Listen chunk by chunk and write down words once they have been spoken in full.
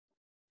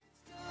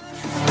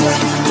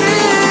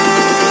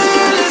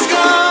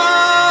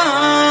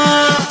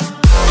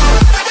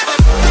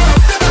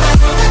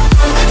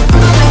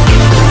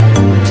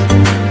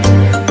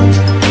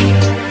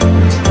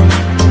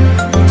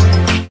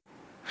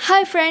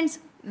friends,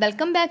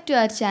 welcome back to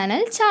our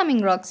channel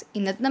Charming Rocks.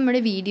 ഇന്നത്തെ നമ്മുടെ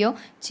video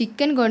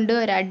chicken കൊണ്ട്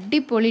ഒരു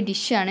അടിപൊളി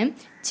ഡിഷാണ്.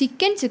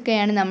 ചിക്കൻ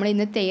ചുക്കയാണ് നമ്മൾ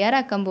ഇന്ന്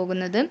തയ്യാറാക്കാൻ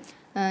പോകുന്നത്.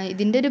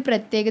 ഇതിൻ്റെ ഒരു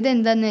പ്രത്യേകത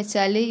എന്താണെന്ന്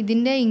വെച്ചാൽ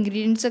ഇതിൻ്റെ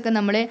ഇൻഗ്രീഡിയൻസ് ഒക്കെ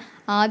നമ്മൾ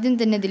ആദ്യം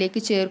തന്നെ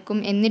ഇതിലേക്ക് ചേർക്കും,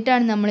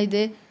 എന്നിട്ടാണ്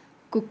നമ്മളിത്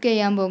കുക്ക്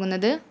ചെയ്യാൻ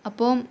പോകുന്നത്.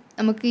 അപ്പോൾ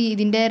നമുക്ക്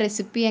ഇതിൻ്റെ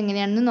റെസിപ്പി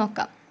എങ്ങനെയാണെന്ന്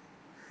നോക്കാം.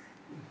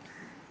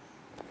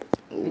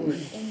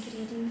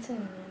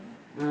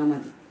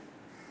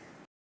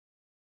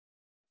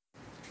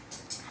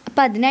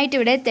 അപ്പോൾ അതിനായിട്ട്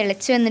ഇവിടെ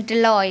തിളച്ച്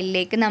വന്നിട്ടുള്ള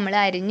ഓയിലിലേക്ക് നമ്മൾ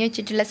അരിഞ്ഞു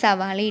വെച്ചിട്ടുള്ള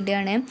സവാള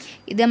ഇടുകയാണ്.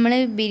 ഇത് നമ്മൾ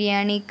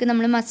ബിരിയാണിക്ക്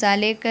നമ്മൾ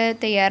മസാലയൊക്കെ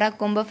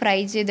തയ്യാറാക്കുമ്പോൾ ഫ്രൈ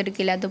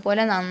ചെയ്തെടുക്കില്ല,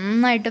 അതുപോലെ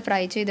നന്നായിട്ട് ഫ്രൈ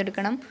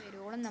ചെയ്തെടുക്കണം.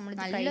 നമ്മൾ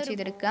ഫ്രൈ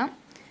ചെയ്തെടുക്കുക.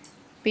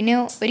 പിന്നെ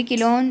 1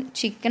 കിലോ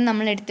ചിക്കൻ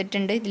നമ്മൾ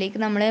എടുത്തിട്ടുണ്ട്.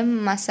 ഇതിലേക്ക് നമ്മൾ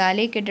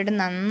മസാലയൊക്കെ ഇട്ടിട്ട്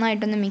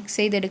നന്നായിട്ടൊന്ന് മിക്സ്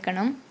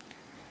ചെയ്തെടുക്കണം.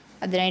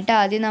 അതിനായിട്ട്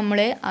ആദ്യം നമ്മൾ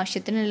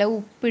ആവശ്യത്തിനുള്ള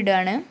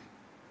ഉപ്പിടുകയാണ്.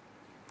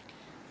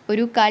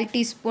 1/4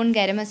 ടീസ്പൂൺ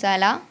ഗരം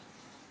മസാല,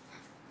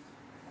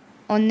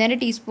 1.5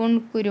 ടീസ്പൂൺ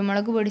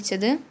കുരുമുളക്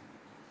പൊടിച്ചത്,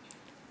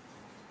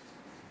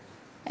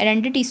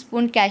 2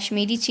 teaspoon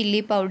Kashmiri chilli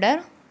powder,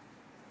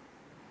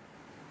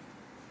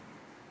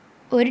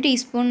 1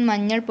 teaspoon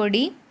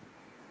മഞ്ഞൾപ്പൊടി,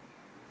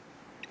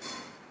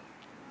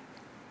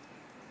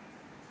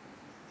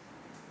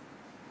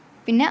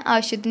 പിന്നെ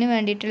ആവശ്യത്തിന്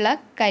വേണ്ടിയിട്ടുള്ള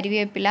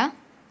കറിവേപ്പില,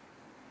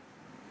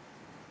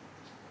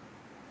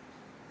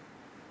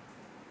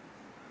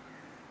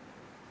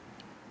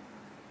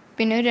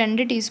 പിന്നെ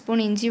 2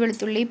 ടീസ്പൂൺ ഇഞ്ചി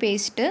വെളുത്തുള്ളി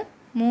പേസ്റ്റ്,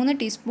 3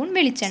 ടീസ്പൂൺ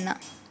വെളിച്ചെണ്ണ.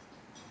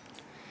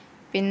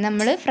 പിന്നെ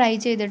നമ്മൾ ഫ്രൈ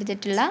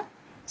ചെയ്തെടുത്തിട്ടുള്ള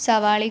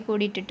സവാള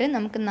കൂടി ഇട്ടിട്ട്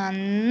നമുക്ക്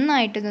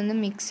നന്നായിട്ടൊന്ന്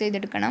മിക്സ്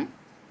ചെയ്തെടുക്കണം.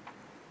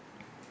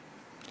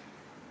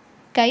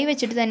 കൈ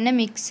വെച്ചിട്ട് തന്നെ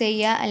മിക്സ്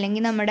ചെയ്യുക,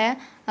 അല്ലെങ്കിൽ നമ്മുടെ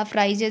ആ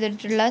ഫ്രൈ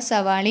ചെയ്തിട്ടുള്ള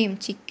സവാളയും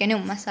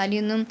ചിക്കനും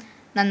മസാലയൊന്നും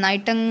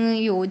നന്നായിട്ടങ്ങ്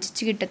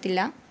യോജിച്ച്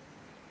കിട്ടത്തില്ല.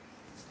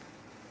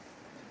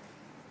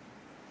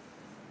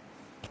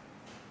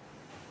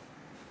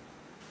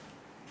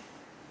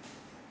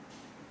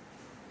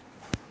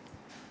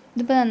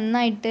 ഇതിപ്പോൾ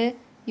നന്നായിട്ട്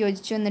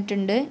യോജിച്ച്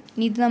വന്നിട്ടുണ്ട്.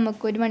 ഇനി ഇത്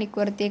നമുക്ക് 1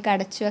 മണിക്കൂറത്തേക്ക്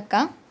അടച്ചു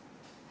വെക്കാം.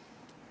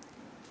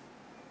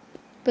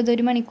 ഇപ്പോൾ ഇത്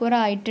 1 മണിക്കൂർ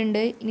ആയിട്ടുണ്ട്.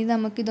 ഇനി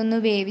നമുക്കിതൊന്ന്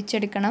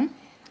വേവിച്ചെടുക്കണം.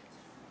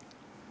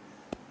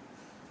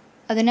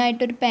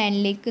 അതിനായിട്ടൊരു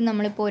പാനിലേക്ക്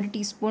നമ്മളിപ്പോൾ 1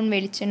 ടീസ്പൂൺ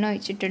വെളിച്ചെണ്ണ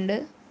ഒഴിച്ചിട്ടുണ്ട്.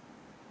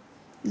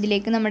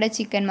 ഇതിലേക്ക് നമ്മുടെ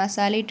ചിക്കൻ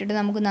മസാല ഇട്ടിട്ട്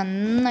നമുക്ക്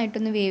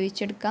നന്നായിട്ടൊന്ന്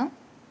വേവിച്ചെടുക്കാം.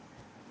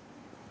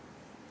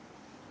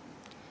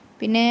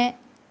 പിന്നെ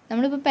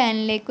നമ്മളിപ്പോൾ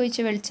പാനിലേക്ക് ഒഴിച്ച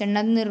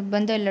വെളിച്ചെണ്ണ അത്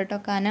നിർബന്ധമല്ല കേട്ടോ,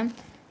 കാരണം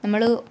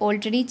നമ്മൾ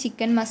ഓൾറെഡി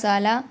ചിക്കൻ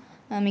മസാല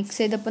മിക്സ്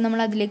ചെയ്തപ്പോൾ നമ്മൾ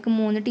അതിലേക്ക്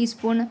 3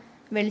 ടീസ്പൂൺ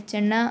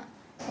വെളിച്ചെണ്ണ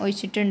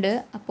ഒഴിച്ചിട്ടുണ്ട്.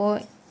 അപ്പോൾ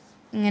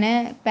ഇങ്ങനെ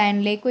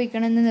പാനിലേക്ക്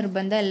ഒഴിക്കണമെന്ന്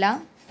നിർബന്ധമല്ല.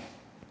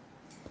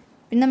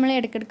 പിന്നെ നമ്മൾ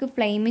ഇടയ്ക്കിടയ്ക്ക്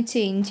ഫ്ലെയിം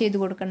ചേഞ്ച് ചെയ്ത്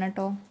കൊടുക്കണം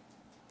കേട്ടോ.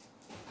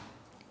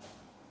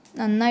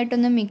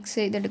 നന്നായിട്ടൊന്ന് മിക്സ്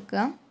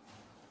ചെയ്തെടുക്കുക.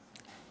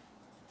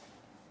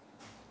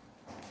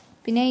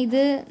 പിന്നെ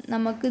ഇത്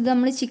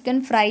നമ്മൾ ചിക്കൻ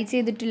ഫ്രൈ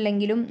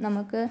ചെയ്തിട്ടില്ലെങ്കിലും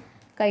നമുക്ക്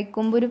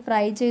കഴിക്കുമ്പോൾ ഒരു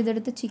ഫ്രൈ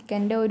ചെയ്തെടുത്ത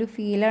ചിക്കൻ്റെ ഒരു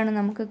ഫീലാണ്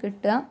നമുക്ക്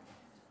കിട്ടുക.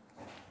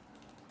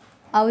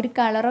 ആ ഒരു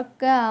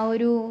കളറൊക്കെ ആ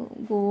ഒരു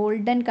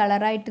ഗോൾഡൻ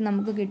കളറായിട്ട്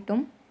നമുക്ക് കിട്ടും.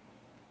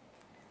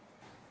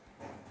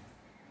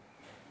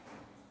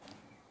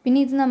 പിന്നെ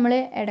ഇത് നമ്മൾ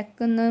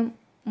ഇടയ്ക്കൊന്ന്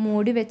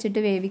മൂടി വെച്ചിട്ട്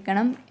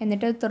വേവിക്കണം.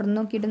 എന്നിട്ട് തുറന്നു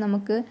നോക്കിയിട്ട്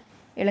നമുക്ക്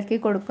ഇളക്കി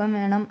കൊടുക്കുകയും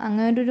വേണം.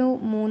 അങ്ങനെ ഒരു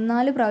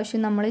 3-4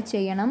 പ്രാവശ്യം നമ്മൾ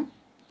ചെയ്യണം.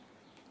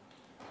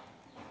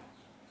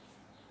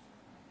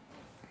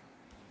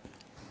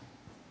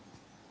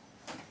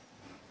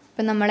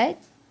 ഇപ്പം നമ്മളെ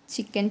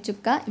ചിക്കൻ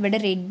ചുക്ക ഇവിടെ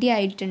റെഡി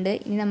ആയിട്ടുണ്ട്.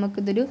 ഇനി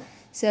നമുക്കിതൊരു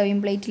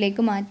സെർവിങ്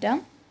പ്ലേറ്റിലേക്ക് മാറ്റാം.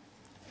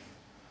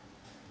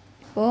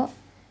 അപ്പോൾ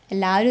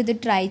എല്ലാവരും ഇത്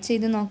ട്രൈ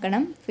ചെയ്ത്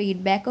നോക്കണം,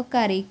 ഫീഡ്ബാക്കൊക്കെ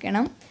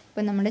അറിയിക്കണം.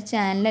 അപ്പോൾ നമ്മുടെ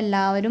ചാനൽ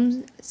എല്ലാവരും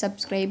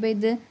സബ്സ്ക്രൈബ്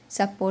ചെയ്ത്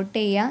സപ്പോർട്ട്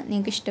ചെയ്യുക.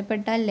 നിങ്ങൾക്ക്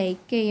ഇഷ്ടപ്പെട്ടാൽ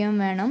ലൈക്ക് ചെയ്യുകയും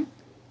വേണം.